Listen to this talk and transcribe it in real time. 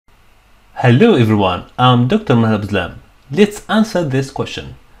Hello everyone, I'm Dr. Manhal ABOUZLAM. Let's answer this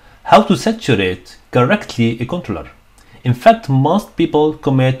question. How to saturate correctly a controller? In fact, most people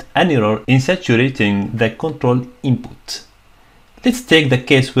commit an error in saturating the control input. Let's take the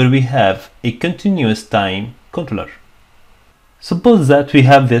case where we have a continuous time controller. Suppose that we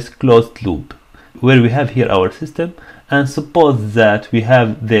have this closed loop where we have here our system, and suppose that we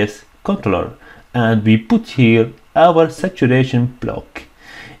have this controller and we put here our saturation block.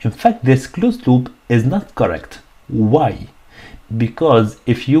 In fact, this closed loop is not correct. Why? Because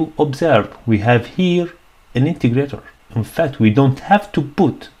if you observe, we have here an integrator. In fact, we don't have to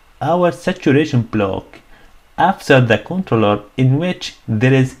put our saturation block after the controller in which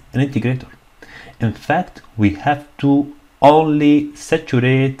there is an integrator. In fact, we have to only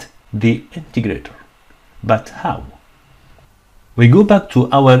saturate the integrator. But how? We go back to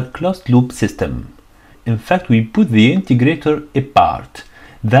our closed loop system. In fact, we put the integrator apart.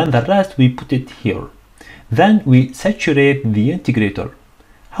 Then the rest we put it here. Then we saturate the integrator.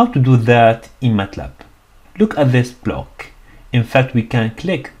 How to do that in MATLAB? Look at this block. In fact, we can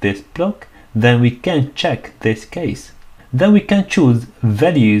click this block, then we can check this case. Then we can choose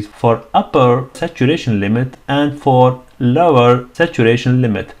values for upper saturation limit and for lower saturation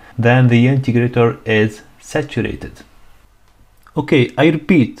limit. Then the integrator is saturated. Okay, I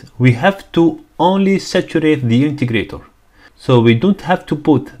repeat, we have to only saturate the integrator. So we don't have to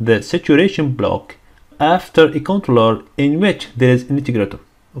put the saturation block after a controller in which there is an integrator.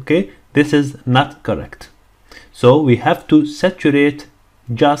 Okay, this is not correct. So we have to saturate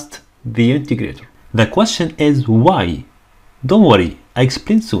just the integrator. The question is why? Don't worry, I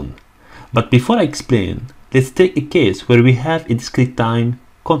explain soon. But before I explain, let's take a case where we have a discrete time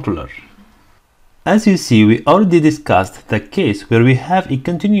controller. As you see, we already discussed the case where we have a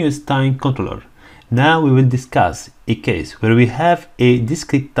continuous time controller. Now we will discuss a case where we have a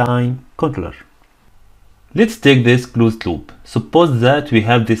discrete time controller. Let's take this closed loop. Suppose that we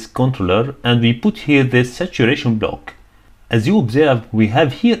have this controller and we put here this saturation block. As you observe, we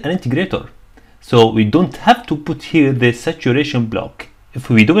have here an integrator. So we don't have to put here this saturation block. If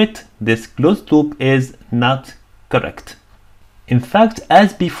we do it, this closed loop is not correct. In fact,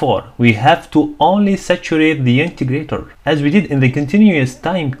 as before, we have to only saturate the integrator, as we did in the continuous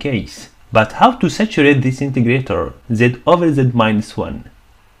time case. But how to saturate this integrator z over z minus 1?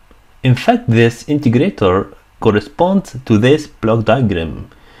 In fact, this integrator corresponds to this block diagram.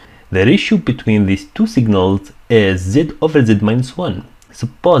 The ratio between these two signals is z over z minus 1.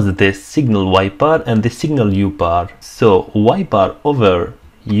 Suppose this signal y bar and this signal u bar. So y bar over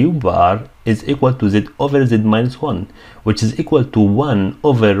u bar is equal to z over z minus 1, which is equal to 1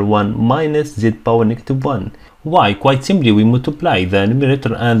 over 1 minus z power negative 1. Why? Quite simply, we multiply the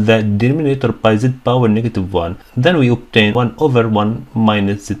numerator and the denominator by z power negative 1. Then we obtain 1 over 1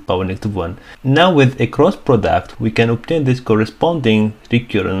 minus z power negative 1. Now with a cross product, we can obtain this corresponding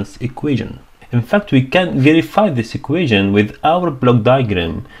recurrence equation. In fact, we can verify this equation with our block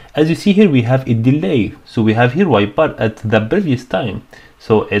diagram. As you see here, we have a delay. So we have here y bar at the previous time.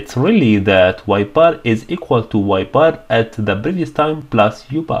 So it's really that y bar is equal to y bar at the previous time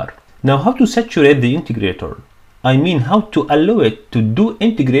plus u bar. Now how to saturate the integrator? I mean how to allow it to do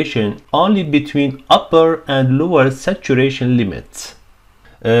integration only between upper and lower saturation limits.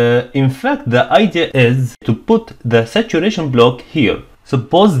 In fact, the idea is to put the saturation block here.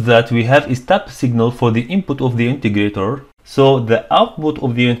 Suppose that we have a step signal for the input of the integrator. So the output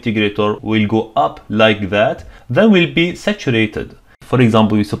of the integrator will go up like that, then will be saturated. For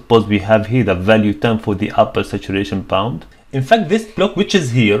example, we suppose we have here the value 10 for the upper saturation bound. In fact, this block which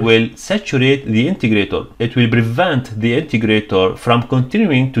is here will saturate the integrator. It will prevent the integrator from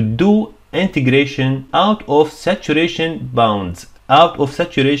continuing to do integration out of saturation bounds, out of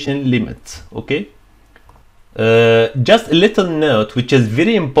saturation limits. Okay? Just a little note which is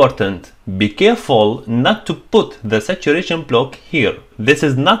very important. Be careful not to put the saturation block here. This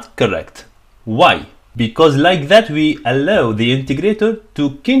is not correct. Why? Because like that we allow the integrator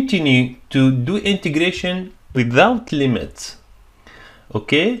to continue to do integration without limits.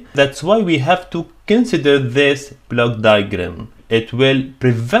 Okay, that's why we have to consider this block diagram. It will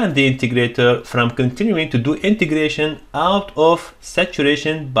prevent the integrator from continuing to do integration out of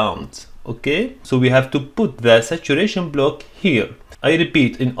saturation bounds. Okay, so we have to put the saturation block here. I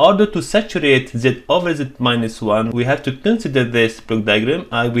repeat, in order to saturate z over z minus 1, we have to consider this block diagram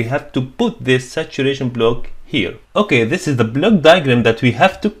and we have to put this saturation block here. Okay, this is the block diagram that we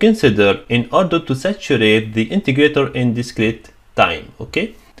have to consider in order to saturate the integrator in discrete time.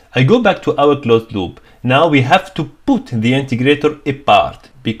 Okay, I go back to our closed loop. Now we have to put the integrator apart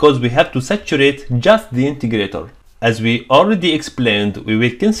because we have to saturate just the integrator. As we already explained, we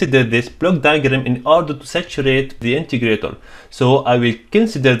will consider this block diagram in order to saturate the integrator. So I will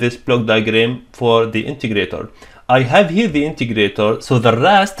consider this block diagram for the integrator. I have here the integrator, so the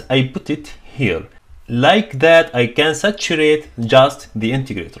rest I put it here. Like that, I can saturate just the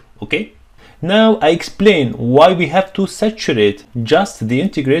integrator, okay? Now I explain why we have to saturate just the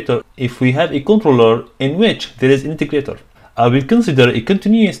integrator if we have a controller in which there is integrator. I will consider a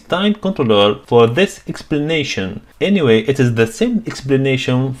continuous time controller for this explanation. Anyway, it is the same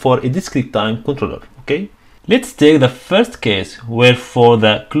explanation for a discrete time controller, okay? Let's take the first case where for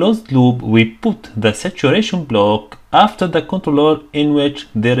the closed loop we put the saturation block after the controller in which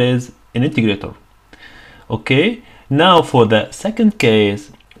there is an integrator. Okay, now for the second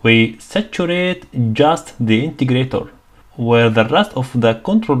case we saturate just the integrator, where the rest of the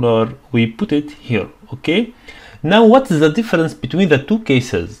controller we put it here. Okay, now what is the difference between the two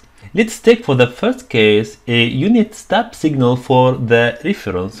cases? Let's take for the first case a unit step signal for the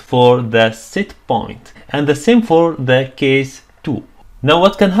reference for the set point, and the same for the case 2. Now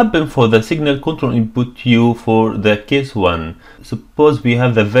what can happen for the signal control input U for the case 1? Suppose we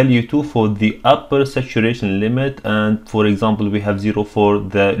have the value 2 for the upper saturation limit, and for example we have 0 for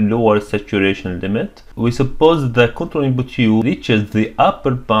the lower saturation limit. We suppose the control input U reaches the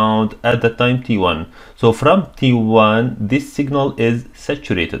upper bound at the time t1. So from t1 this signal is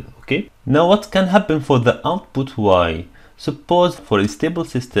saturated. Okay. Now what can happen for the output Y? Suppose for a stable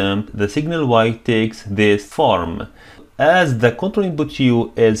system the signal Y takes this form. As the control input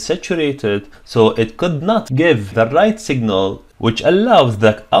U is saturated, so it could not give the right signal, which allows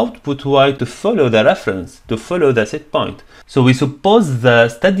the output Y to follow the reference, to follow the set point. So we suppose the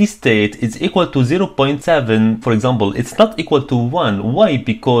steady state is equal to 0.7, for example, it's not equal to 1. Why?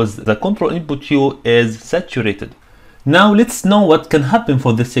 Because the control input U is saturated. Now let's know what can happen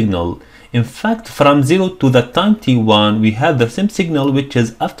for the signal. In fact, from 0 to the time t1 we have the same signal which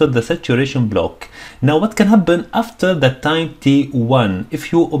is after the saturation block. Now what can happen after the time t1?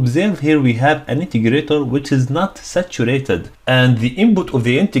 If you observe here we have an integrator which is not saturated, and the input of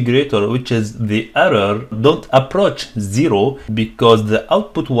the integrator, which is the error, don't approach 0 because the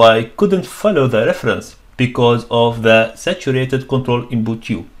output Y couldn't follow the reference because of the saturated control input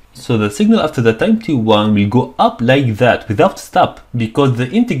U. So the signal after the time t1 will go up like that without stop because the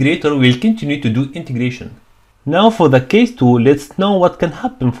integrator will continue to do integration. Now for the case 2, let's know what can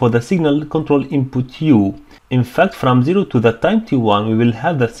happen for the signal control input U. In fact, from 0 to the time t1 we will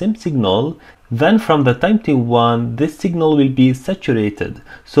have the same signal. Then from the time t1 this signal will be saturated.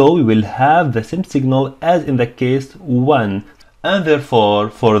 So we will have the same signal as in the case 1. And therefore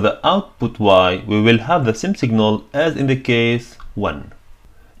for the output Y we will have the same signal as in the case 1.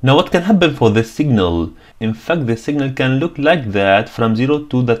 Now what can happen for this signal? In fact, the signal can look like that from 0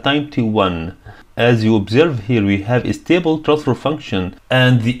 to the time t1. As you observe here we have a stable transfer function,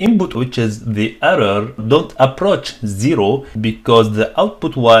 and the input, which is the error, don't approach 0 because the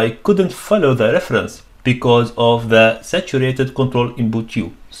output Y couldn't follow the reference because of the saturated control input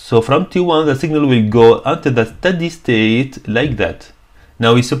U. So from t1 the signal will go until the steady state like that.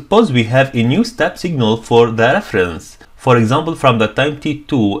 Now we suppose we have a new step signal for the reference. For example, from the time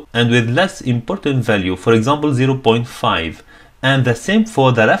t2 and with less important value, for example 0.5, and the same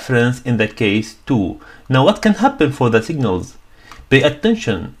for the reference in the case 2. Now what can happen for the signals? Pay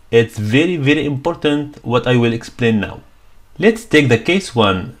attention, it's very important what I will explain now. Let's take the case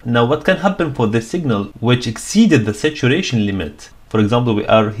 1. Now what can happen for this signal which exceeded the saturation limit? For example, we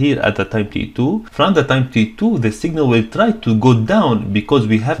are here at the time t2. From the time t2 the signal will try to go down because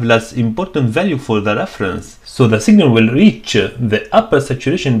we have less important value for the reference. So the signal will reach the upper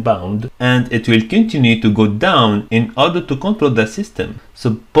saturation bound and it will continue to go down in order to control the system.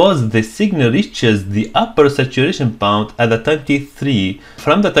 Suppose the signal reaches the upper saturation bound at the time t3.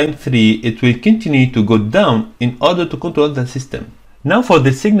 From the time 3 it will continue to go down in order to control the system. Now for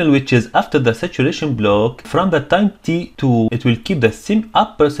the signal which is after the saturation block, from the time t2 it will keep the same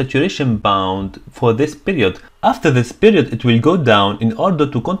upper saturation bound for this period. After this period it will go down in order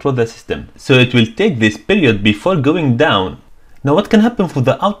to control the system. So it will take this period before going down. Now what can happen for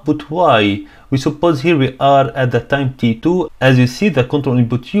the output Y? We suppose here we are at the time t2. As you see, the control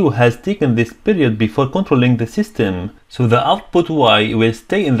input U has taken this period before controlling the system. So the output Y will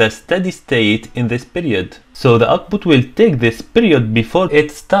stay in the steady state in this period. So the output will take this period before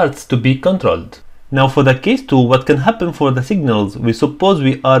it starts to be controlled. Now for the case 2, what can happen for the signals? We suppose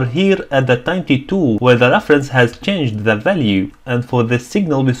we are here at the time t2 where the reference has changed the value, and for the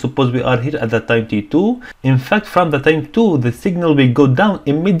signal we suppose we are here at the time t2. In fact, from the time 2 the signal will go down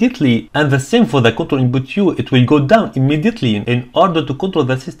immediately, and the same for the control input u, it will go down immediately in order to control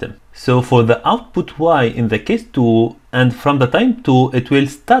the system. So for the output y in the case 2, and from the time 2 it will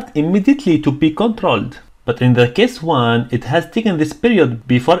start immediately to be controlled. But in the case 1, it has taken this period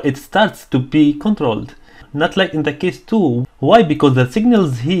before it starts to be controlled. Not like in the case 2. Why? Because the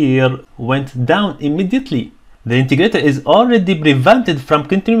signals here went down immediately. The integrator is already prevented from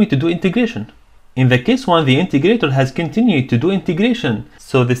continuing to do integration. In the case 1, the integrator has continued to do integration,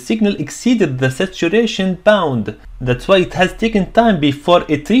 so the signal exceeded the saturation bound. That's why it has taken time before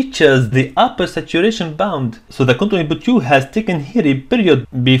it reaches the upper saturation bound. So the control input u has taken here a period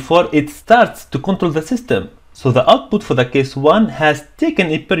before it starts to control the system. So the output for the case 1 has taken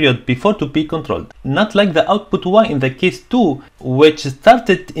a period before to be controlled. Not like the output y in the case 2, which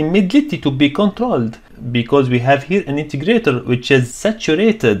started immediately to be controlled, because we have here an integrator which is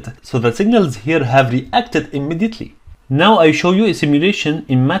saturated, so the signals here have reacted immediately. Now I show you a simulation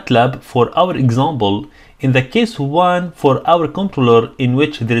in MATLAB for our example. In the case 1 for our controller in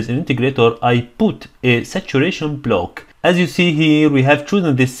which there is an integrator, I put a saturation block. As you see here, we have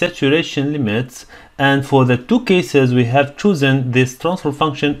chosen this saturation limits, and for the two cases we have chosen this transfer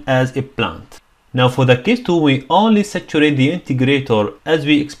function as a plant. Now for the case 2, we only saturate the integrator as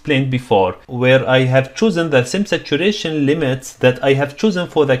we explained before, where I have chosen the same saturation limits that I have chosen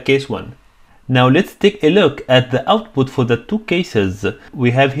for the case 1. Now let's take a look at the output for the two cases.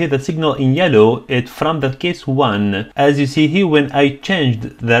 We have here the signal in yellow, it from the case 1. As you see here, when I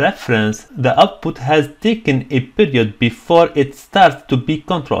changed the reference, the output has taken a period before it starts to be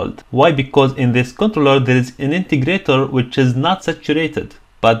controlled. Why? Because in this controller there is an integrator which is not saturated.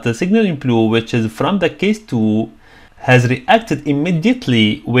 But the signal in blue, which is from the case 2, has reacted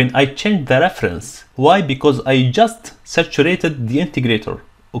immediately when I changed the reference. Why? Because I just saturated the integrator.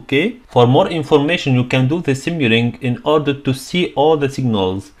 Okay? For more information, you can do the simulating in order to see all the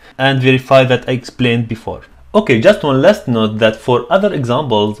signals and verify that I explained before. Okay, just one last note that for other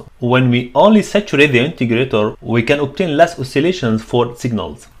examples, when we only saturate the integrator, we can obtain less oscillations for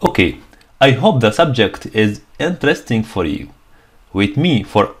signals. Okay, I hope the subject is interesting for you. With me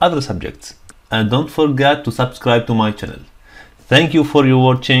for other subjects, and don't forget to subscribe to my channel. Thank you for your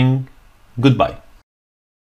watching. Goodbye.